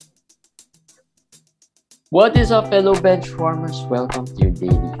What is up, fellow benchwarmers? Welcome to your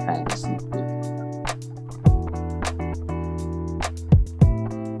daily fantasy tip.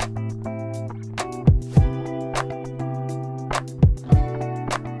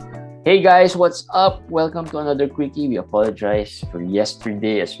 Hey guys, what's up? Welcome to another quickie. We apologize for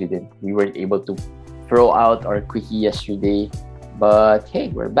yesterday as we weren't able to throw out our quickie yesterday. But hey,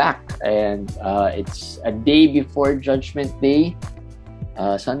 we're back, and it's a day before Judgment Day.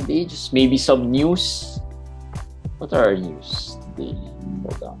 Sunday, just maybe some news. What are our news today?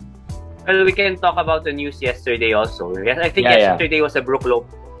 Hold on. Well, we can talk about the news yesterday also. Yes, I think yesterday was a Brook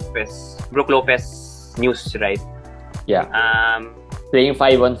Lopez news, right? Yeah. Playing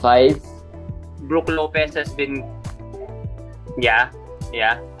 5-on-5. Brook Lopez has been, yeah.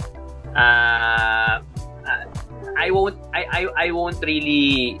 I won't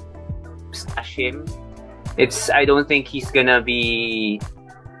really stash him. I don't think he's gonna be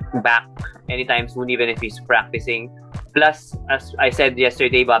back anytime soon, even if he's practicing. Plus, as I said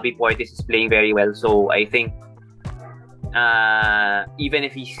yesterday, Bobby Portis is playing very well. So I think even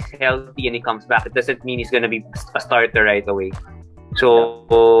if he's healthy and he comes back, it doesn't mean he's gonna be a starter right away. So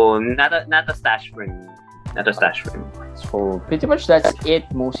not a stash for me. Not a stash for me. So pretty much that's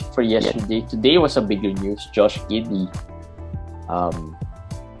it mostly for yesterday. Today was a bigger news. Josh Giddey.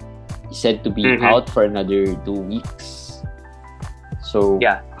 He's said to be out for another 2 weeks. So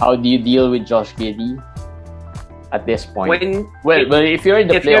how do you deal with Josh Giddey at this point? Well, if you're in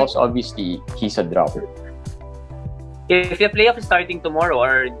the playoffs, obviously he's a dropper. If the playoff is starting tomorrow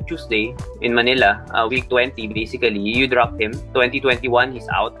or Tuesday in Manila, week 20, basically, you drop him. 2021, he's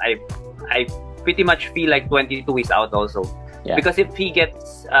out. I pretty much feel like 22 is out also. Yeah. Because if he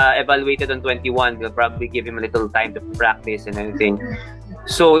gets evaluated on 21, they'll probably give him a little time to practice and everything.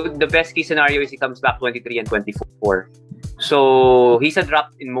 So the best case scenario is he comes back 23 and 24. So he's a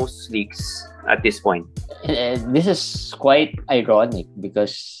drop in most leagues at this point. This is quite ironic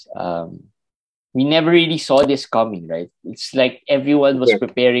because we never really saw this coming, right? It's like everyone was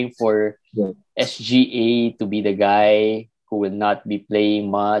preparing for SGA to be the guy who will not be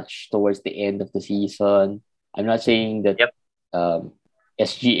playing much towards the end of the season. I'm not saying that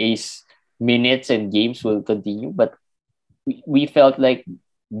SGA's minutes and games will continue, but we felt like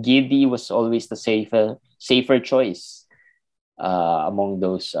Giddey was always the safer choice among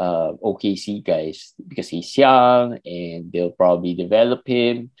those OKC guys because he's young and they'll probably develop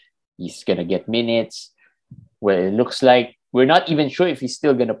him. He's gonna get minutes. Well, it looks like we're not even sure if he's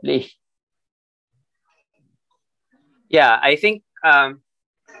still gonna play. Yeah, I think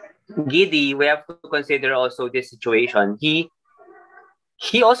Giddey, we have to consider also this situation.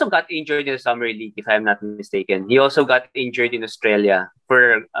 He also got injured in the summer league, if I'm not mistaken. He also got injured in Australia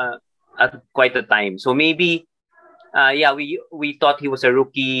for quite a time. So maybe, we thought he was a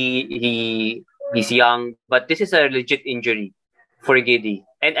rookie. He's young, but this is a legit injury for Giddey,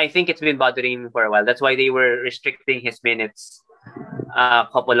 and I think it's been bothering him for a while. That's why they were restricting his minutes a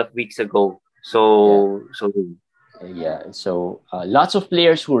couple of weeks ago. So lots of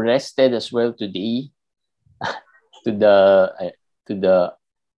players who rested as well today. to the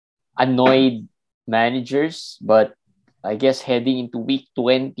annoyed managers, but I guess heading into week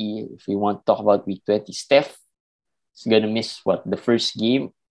 20, if we want to talk about week 20, Steph is gonna miss the first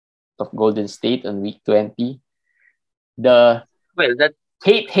game of Golden State on week 20. That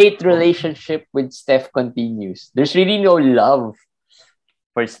hate relationship with Steph continues. There's really no love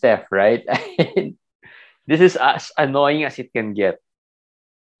for Steph, right? This is as annoying as it can get.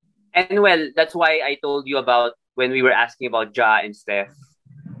 And that's why I told you about when we were asking about Ja and Steph.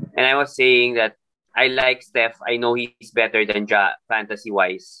 And I was saying that I like Steph. I know he's better than Ja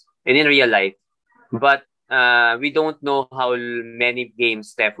fantasy-wise and in real life. But we don't know how many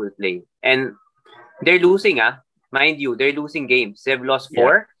games Steph will play. And they're losing, mind you, they're losing games. They've lost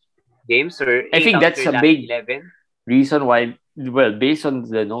 4 games or 8. I think that's a big 11. Reason why, based on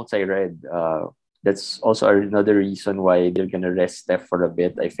the notes I read, that's also another reason why they're going to rest Steph for a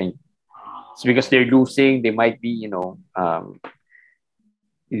bit. I think it's because they're losing. They might be,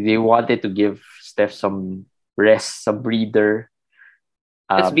 they wanted to give Steph some rest, some breather.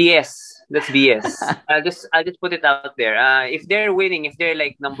 That's BS. I'll just put it out there. If they're winning, if they're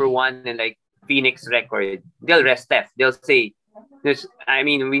like number 1 and like Phoenix record, they'll rest Steph. They'll say, we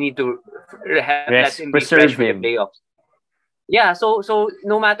need to let him be fresh for the playoffs. Yeah, so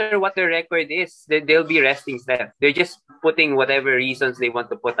no matter what their record is, they'll be resting Steph. They're just putting whatever reasons they want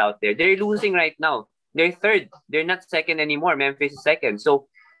to put out there. They're losing right now. They're third. They're not second anymore. Memphis is second. So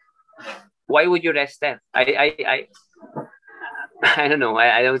why would you rest Steph? I don't know.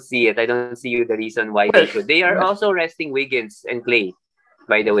 I don't see it. I don't see the reason why they should. They are also resting Wiggins and Clay.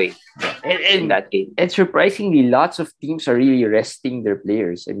 by the way, in that game. And surprisingly, lots of teams are really resting their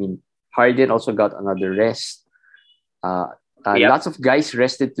players. I mean, Harden also got another rest. Lots of guys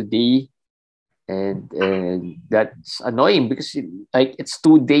rested today, and that's annoying because it's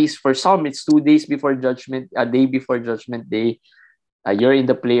 2 days for some. It's 2 days before judgment, a day before Judgment Day. You're in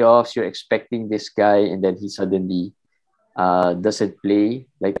the playoffs. You're expecting this guy, and then he suddenly doesn't play.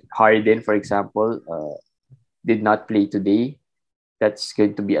 Like Harden, for example, did not play today. That's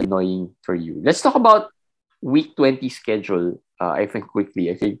going to be annoying for you. Let's talk about week 20 schedule. I think quickly.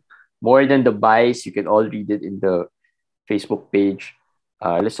 I think more than the buys, you can all read it in the Facebook page.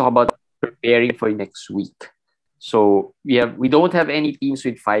 Let's talk about preparing for next week. So we don't have any teams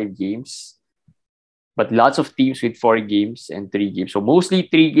with 5 games, but lots of teams with 4 games and 3 games. So mostly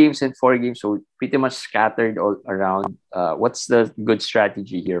 3 games and 4 games. So pretty much scattered all around. What's the good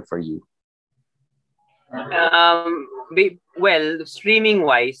strategy here for you? Well, streaming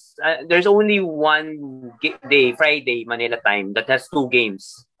wise, there's only one day, Friday, Manila time, that has 2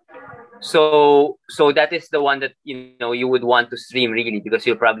 games. So that is the one that you would want to stream really, because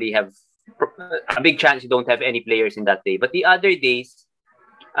you'll probably have a big chance you don't have any players in that day. But the other days,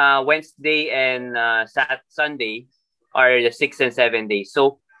 Wednesday and Sunday, are the 6 and 7 days.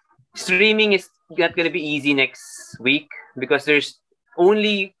 So streaming is not going to be easy next week because there's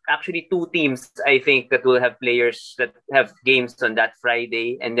only actually 2 teams, I think, that will have players that have games on that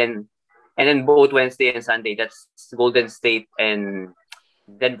Friday, and then both Wednesday and Sunday. That's Golden State and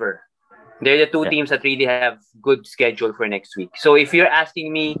Denver. They're the 2 teams that really have good schedule for next week. So if you're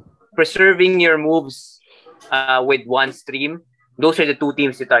asking me, preserving your moves with one stream, those are the 2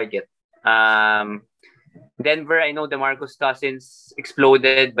 teams to target. Denver, I know DeMarcus Cousins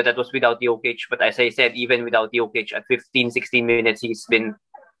exploded, but that was without Jokic. But as I said, even without Jokic, at 15, 16 minutes, he's been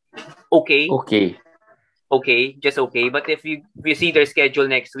okay. Just okay. But if you see their schedule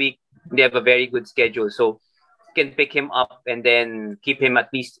next week, they have a very good schedule. So you can pick him up and then keep him at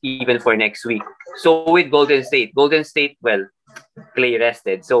least even for next week. So with Golden State, well, Clay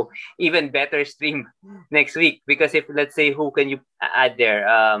rested. So even better stream next week, because if, let's say, who can you add there?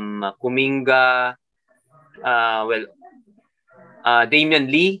 Kuminga, Damian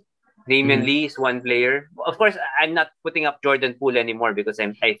Lee. Lee is one player. Of course, I'm not putting up Jordan Poole anymore because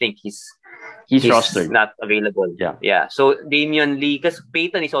I think he's rostered, not available. Yeah. So Damian Lee, because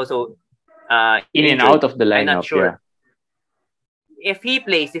Peyton is also in and out of the lineup. I'm not sure. If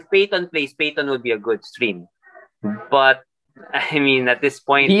Peyton plays, Peyton would be a good stream. But I mean, at this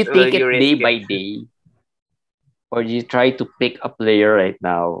point, do you take it day by day, or do you try to pick a player right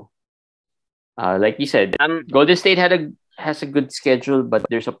now? Like you said, Golden State has a good schedule, but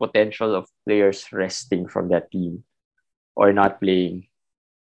there's a potential of players resting from that team or not playing.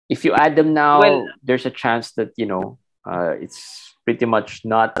 If you add them now, there's a chance that it's pretty much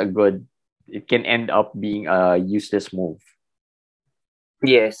not a good. It can end up being a useless move.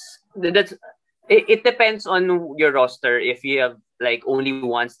 Yes, it depends on your roster. If you have like only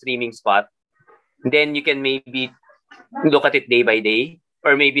one streaming spot, then you can maybe look at it day by day.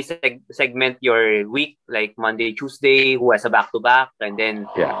 Or maybe segment your week, like Monday, Tuesday, who has a back-to-back, and then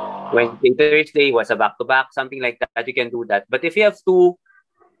Wednesday, Thursday, who has a back-to-back, something like that. You can do that. But if you have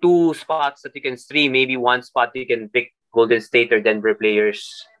two spots that you can stream, maybe one spot you can pick Golden State or Denver players,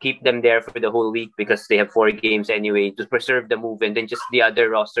 keep them there for the whole week because they have 4 games anyway to preserve the move, and then just the other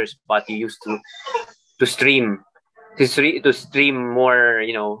roster spot you used to stream. To stream more,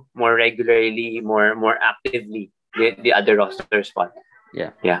 more regularly, more actively, the other roster spot.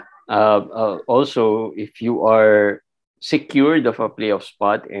 Yeah. Also, if you are secured of a playoff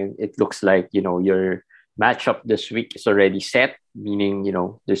spot and it looks like your matchup this week is already set, meaning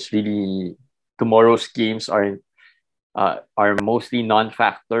there's really tomorrow's games are mostly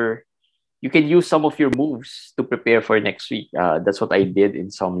non-factor. You can use some of your moves to prepare for next week. That's what I did in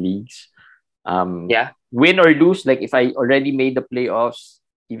some leagues. Win or lose, like if I already made the playoffs,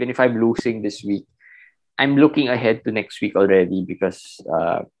 even if I'm losing this week, I'm looking ahead to next week already because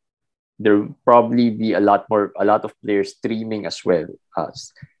there will probably be a lot of players streaming as well,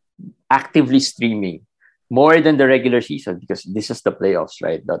 actively streaming more than the regular season because this is the playoffs,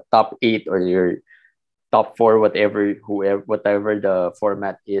 right? The top 8 or your top 4, whatever the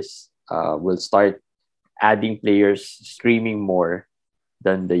format is, will start adding players streaming more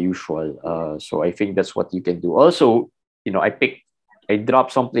than the usual. So I think that's what you can do. Also, I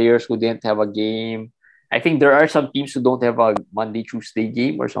dropped some players who didn't have a game. I think there are some teams who don't have a Monday, Tuesday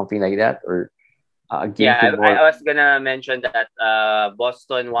game or something like that, or a game. Yeah, I was gonna mention that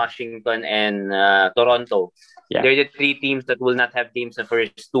Boston, Washington, and Toronto. They're the 3 teams that will not have games the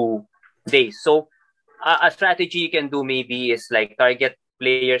first 2 days. So a strategy you can do maybe is like target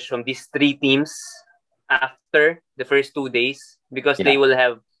players from these three teams after the first 2 days because they Yeah. will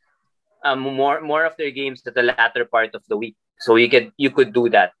have more of their games at the latter part of the week. So you could do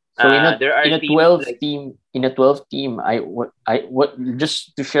that. So There are in a teams 12 like team in a 12 team, what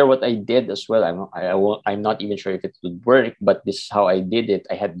just to share what I did as well. I'm not even sure if it would work, but this is how I did it.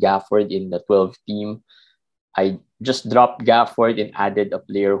 I had Gafford in the 12 team. I just dropped Gafford and added a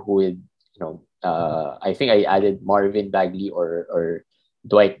player who would, I think I added Marvin Bagley or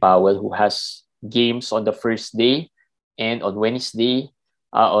Dwight Powell, who has games on the first day and on Wednesday,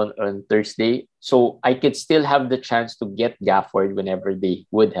 on Thursday. So I could still have the chance to get Gafford whenever they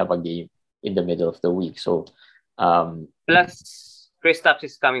would have a game in the middle of the week. So, plus Kristaps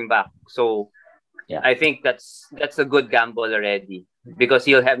is coming back. So yeah. I think that's a good gamble already because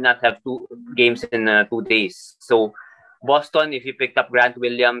he'll not have 2 games in 2 days. So Boston, if you picked up Grant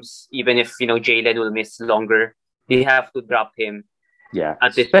Williams, even if Jalen will miss longer, you have to drop him. Yeah,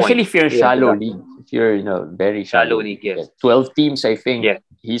 at this especially point. if you're shallow league. If you're very shallow League, yes. Yeah, 12 teams, I think Yeah.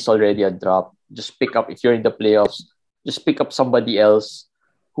 he's already a drop. Just pick up if you're in the playoffs. Just pick up somebody else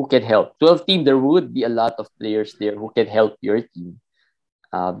who can help. 12 team, there would be a lot of players there who can help your team.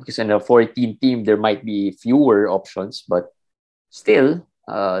 Because in a 14 team, there might be fewer options, but still,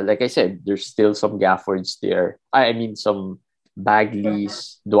 like I said, there's still some Gaffords there. I mean, some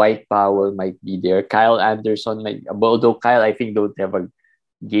Bagleys, Dwight Powell might be there. Kyle Anderson might, although Kyle, I think don't have a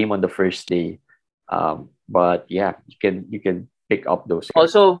game on the first day. But yeah, you can pick up those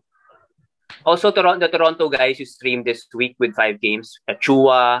guys. Also, the Toronto guys who streamed this week with 5 games: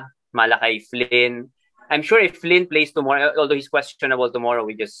 Achua, Malachi Flynn. I'm sure if Flynn plays tomorrow, although he's questionable tomorrow,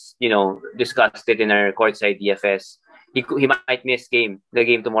 we just discussed it in our courtside DFS. He might miss the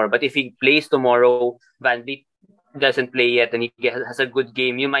game tomorrow. But if he plays tomorrow, Van Vliet doesn't play yet, and he has a good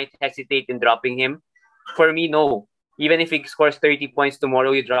game, you might hesitate in dropping him. For me, no. Even if he scores 30 points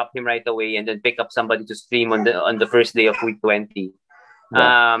tomorrow, you drop him right away and then pick up somebody to stream on the first day of week 20.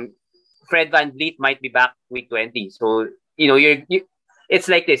 Yeah. Fred Van Vliet might be back week 20. So, it's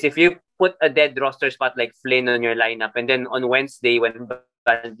like this. If you put a dead roster spot like Flynn on your lineup, and then on Wednesday when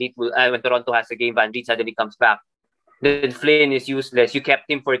when Toronto has a game, Van Vliet suddenly comes back, then Flynn is useless. You kept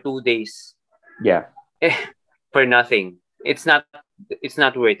him for 2 days. Yeah. For nothing. It's not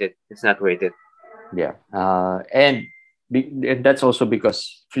worth it. It's not worth it. Yeah. And that's also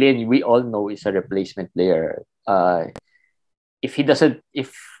because Flynn, we all know, is a replacement player. If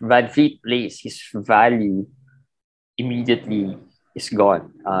Van Vliet plays, his value immediately is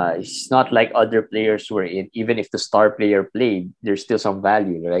gone. It's not like other players who are in. Even if the star player played, there's still some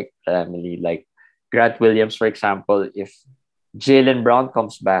value, right? Like Grant Williams, for example, if Jaylen Brown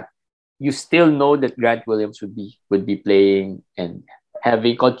comes back, you still know that Grant Williams would be playing and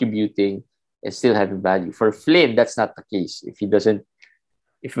contributing and still having value. For Flynn, that's not the case. If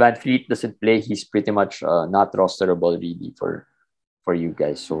Van Fleet doesn't play, he's pretty much not rosterable really for you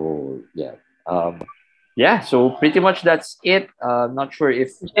guys. So yeah, so pretty much that's it. Not sure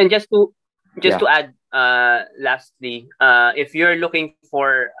if and just to add, lastly, if you're looking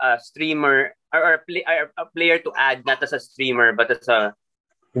for a streamer or a player to add, not as a streamer but as a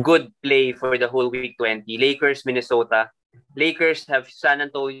good play for the whole week 20, Lakers, Minnesota. Lakers have San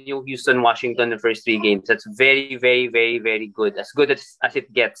Antonio, Houston, Washington the first 3 games. That's very, very, very, very good. As good as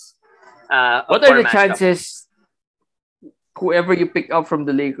it gets. What are the chances whoever you pick up from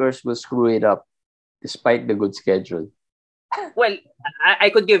the Lakers will screw it up despite the good schedule? Well, I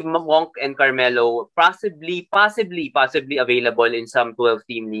could give Monk and Carmelo possibly available in some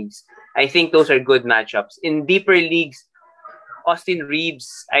 12-team leagues. I think those are good matchups. In deeper leagues, Austin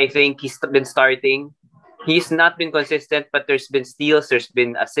Reeves, I think he's been starting. He's not been consistent, but there's been steals, there's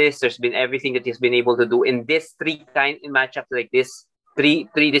been assists, there's been everything that he's been able to do in this matchups like this. These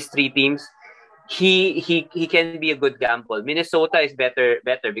three teams. He can be a good gamble. Minnesota is better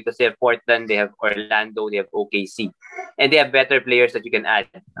because they have Portland, they have Orlando, they have OKC, and they have better players that you can add.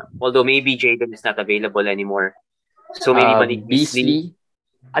 Although maybe Jaden is not available anymore, so maybe Malik Beasley.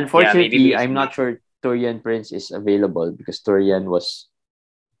 Unfortunately, I'm not sure Taurean Prince is available because Taurean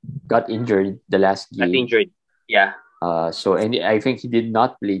got injured the last game. Got injured, yeah. So and I think he did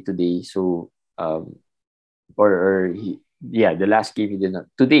not play today. So the last game he did not.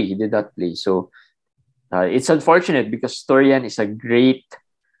 Today he did not play. So it's unfortunate because Taurean is a great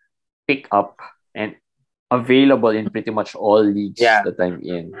pickup and available in pretty much all leagues that I'm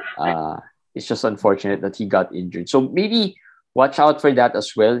in. It's just unfortunate that he got injured. So maybe watch out for that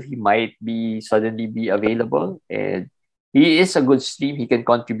as well. He might suddenly be available, and he is a good stream. He can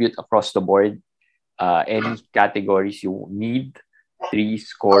contribute across the board. Any categories you need: 3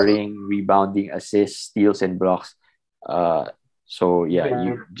 scoring, rebounding, assists, steals, and blocks. So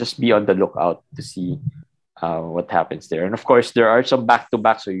you just be on the lookout to see what happens there. And of course, there are some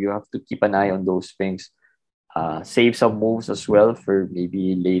back-to-back, so you have to keep an eye on those things. Save some moves as well for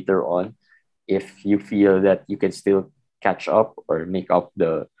maybe later on if you feel that you can still catch up or make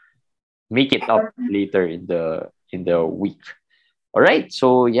it up later in the week. All right,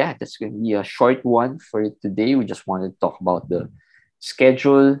 so that's going to be a short one for today. We just wanted to talk about the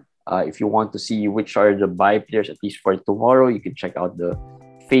schedule. If you want to see which are the bye players, at least for tomorrow, you can check out the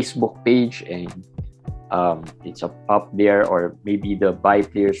Facebook page, and it's up there, or maybe the bye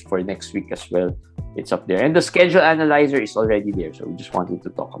players for next week as well. It's up there, and the schedule analyzer is already there. So we just wanted to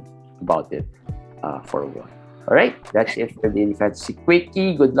talk about it for a while. All right, that's it for Daily Fantasy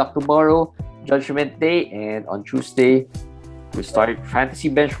Quickie. Good luck tomorrow, Judgment Day, and on Tuesday we'll start Fantasy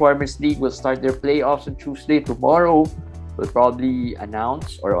Benchwarmers League. We'll start their playoffs on Tuesday. Tomorrow we'll probably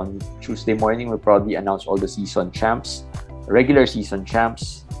announce, or on Tuesday morning we'll probably announce all the season champs, regular season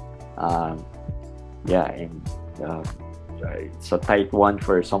champs. It's a tight one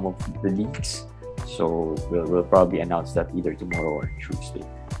for some of the leagues. So we'll probably announce that either tomorrow or Tuesday.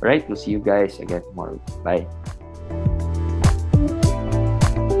 All right, we'll see you guys again tomorrow. Bye.